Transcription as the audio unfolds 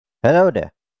Hello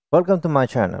there, welcome to my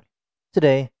channel.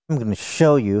 Today I'm going to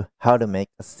show you how to make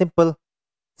a simple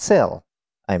cell,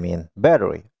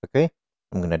 battery, okay?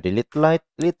 I'm going to delete light,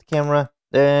 delete the camera,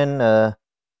 then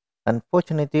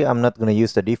unfortunately I'm not going to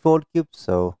use the default cube,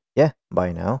 so yeah,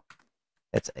 bye now.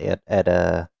 Let's add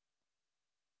the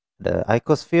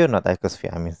icosphere, not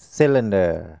icosphere,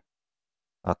 cylinder.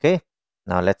 Okay,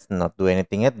 now let's not do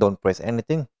anything yet, don't press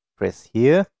anything, press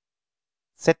here,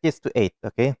 set this to 8,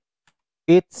 okay?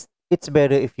 It's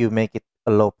better if you make it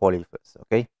a low poly first,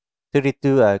 okay?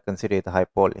 32, I consider it a high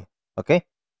poly, okay?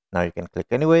 Now you can click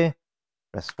anywhere,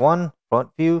 press 1, front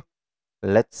view.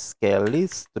 Let's scale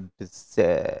this to this,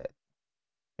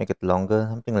 make it longer,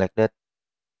 something like that.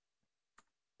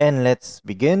 And let's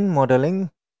begin modeling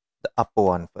the upper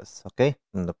one first, okay?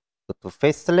 Go to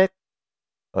face select,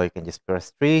 or you can just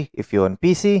press 3 if you're on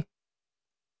PC.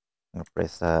 I'm gonna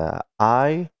press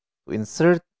I to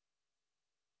insert,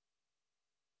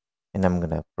 and I'm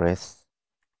gonna press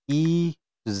E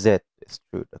to Z to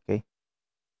extrude, okay?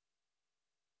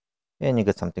 And you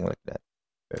get something like that.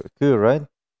 Very cool, right?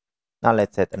 Now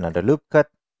let's add another loop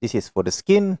cut. This is for the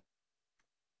skin,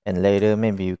 and later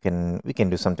maybe we can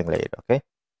do something later, okay?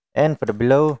 And for the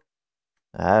below,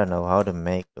 I don't know how to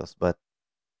make those, but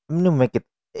I'm gonna make it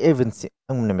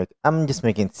I'm just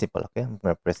making it simple, okay? I'm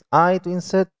gonna press I to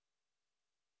insert.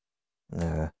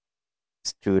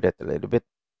 Extrude that a little bit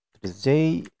to the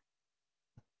J,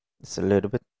 just a little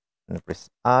bit. I'm gonna press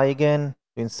I again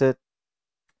to insert,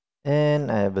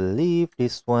 and I believe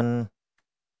this one.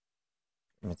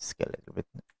 Let me scale a little bit.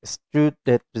 Extrude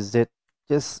that to Z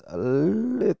just a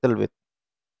little bit.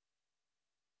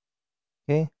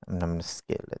 Okay, I'm gonna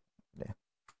scale it there.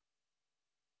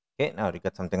 Okay, now we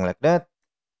got something like that.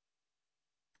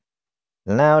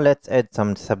 Now let's add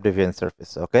some subdivision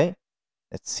surface. Okay,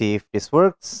 let's see if this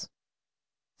works.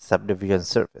 Subdivision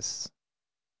surface.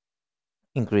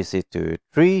 Increase it to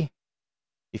 3.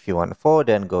 If you want 4,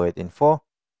 then go ahead in 4.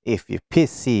 If your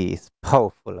PC is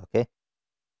powerful, okay.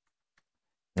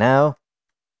 Now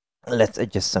let's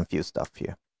adjust some few stuff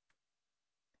here.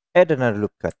 Add another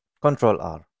loop cut. Control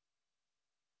R.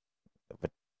 Over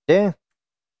there.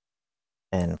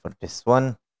 And for this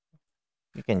one,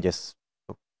 you can just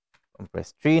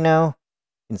press 3 now.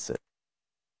 Insert.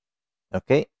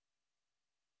 Okay.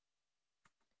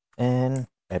 And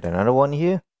add another one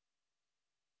here.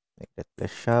 Make that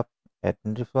less sharp. Add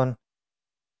this one.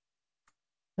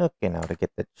 Okay, now to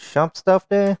get that sharp stuff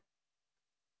there.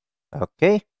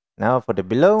 Okay, now for the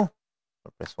below,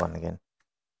 I'll press 1 again.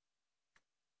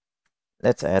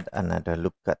 Let's add another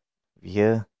loop cut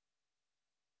here.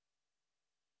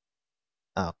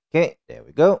 Okay, there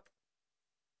we go.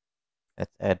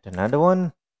 Let's add another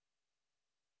one.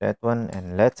 That one,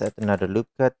 and let's add another loop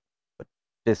cut for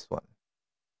this one.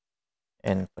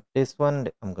 And for this one,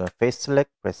 I'm gonna face select,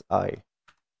 press I.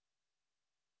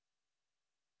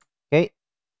 Okay,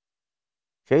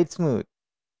 shade smooth.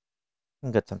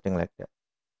 Got something like that.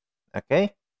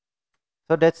 Okay,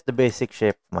 so that's the basic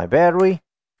shape of my battery.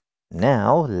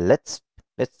 Now let's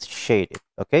shade it.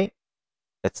 Okay,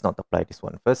 let's not apply this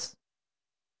one first.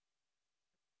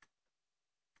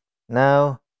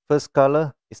 Now, first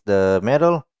color is the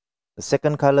metal. The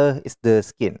second color is the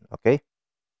skin. Okay.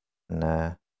 And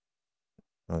I'm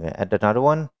gonna add another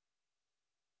one.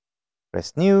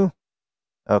 Press new.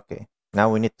 Okay.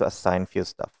 Now we need to assign few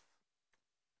stuff,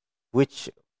 which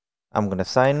I'm gonna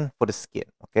assign for the skin.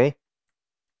 Okay.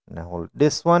 Now hold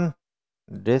this one,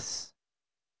 this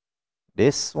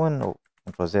one. Oh,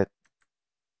 what was it?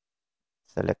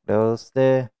 Select those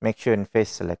there. Make sure in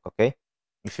face select. Okay.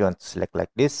 If you want to select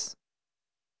like this,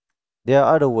 there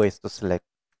are other ways to select,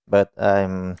 but I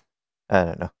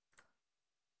don't know.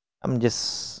 I'm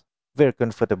just very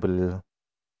comfortable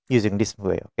using this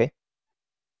way. Okay.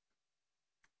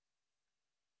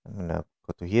 I'm gonna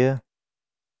go to here,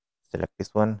 select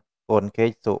this one, phone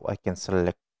cage, so I can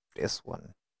select this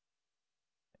one,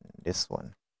 this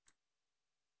one,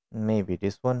 maybe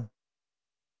this one.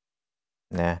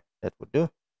 Nah, that would do.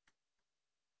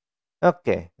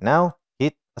 Okay, now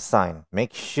hit assign.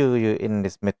 Make sure you're in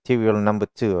this material number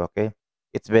 2. Okay,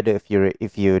 it's better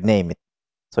if you name it,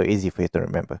 so easy for you to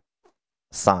remember.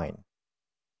 Assign.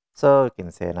 So you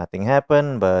can say nothing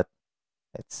happened, but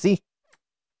let's see.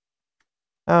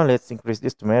 Now let's increase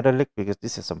this to metallic because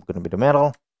this is going to be the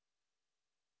metal.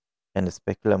 And the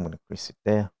specular, I'm going to increase it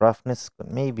there. Roughness,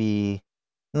 maybe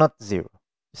not 0,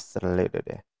 just a little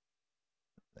there.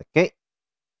 Okay,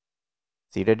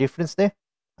 see the difference there?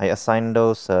 I assign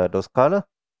those color.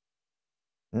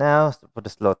 Now for the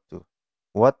slot 2.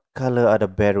 What color are the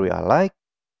battery I like?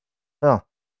 Oh,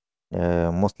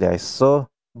 mostly I saw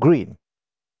green.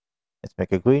 Let's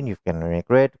make a green. You can make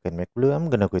red, you can make blue. I'm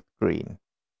gonna go with green.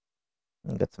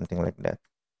 Get something like that.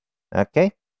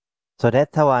 Okay. So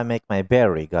that's how I make my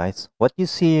berry, guys. What you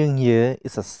seeing here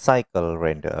is a cycle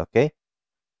render, okay?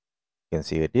 You can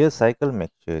see it here, cycle.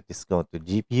 Make sure this go to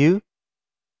GPU.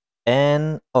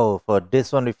 And oh, for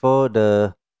this one before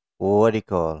the, what do you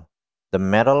call, the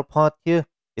metal part here,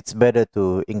 it's better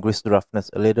to increase the roughness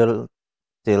a little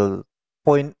till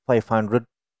 0.500.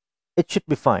 It should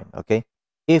be fine, okay?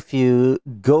 If you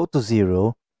go to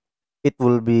 0, it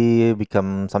will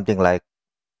become something like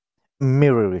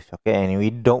mirrorish, okay? And we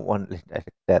don't want it like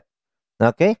that,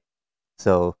 okay?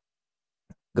 So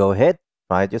go ahead,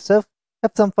 try it yourself,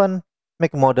 have some fun,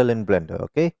 make a model in Blender,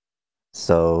 okay?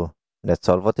 So that's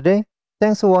all for today.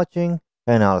 Thanks for watching,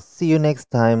 and I'll see you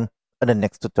next time on the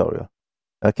next tutorial.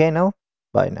 Okay now?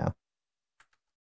 Bye now.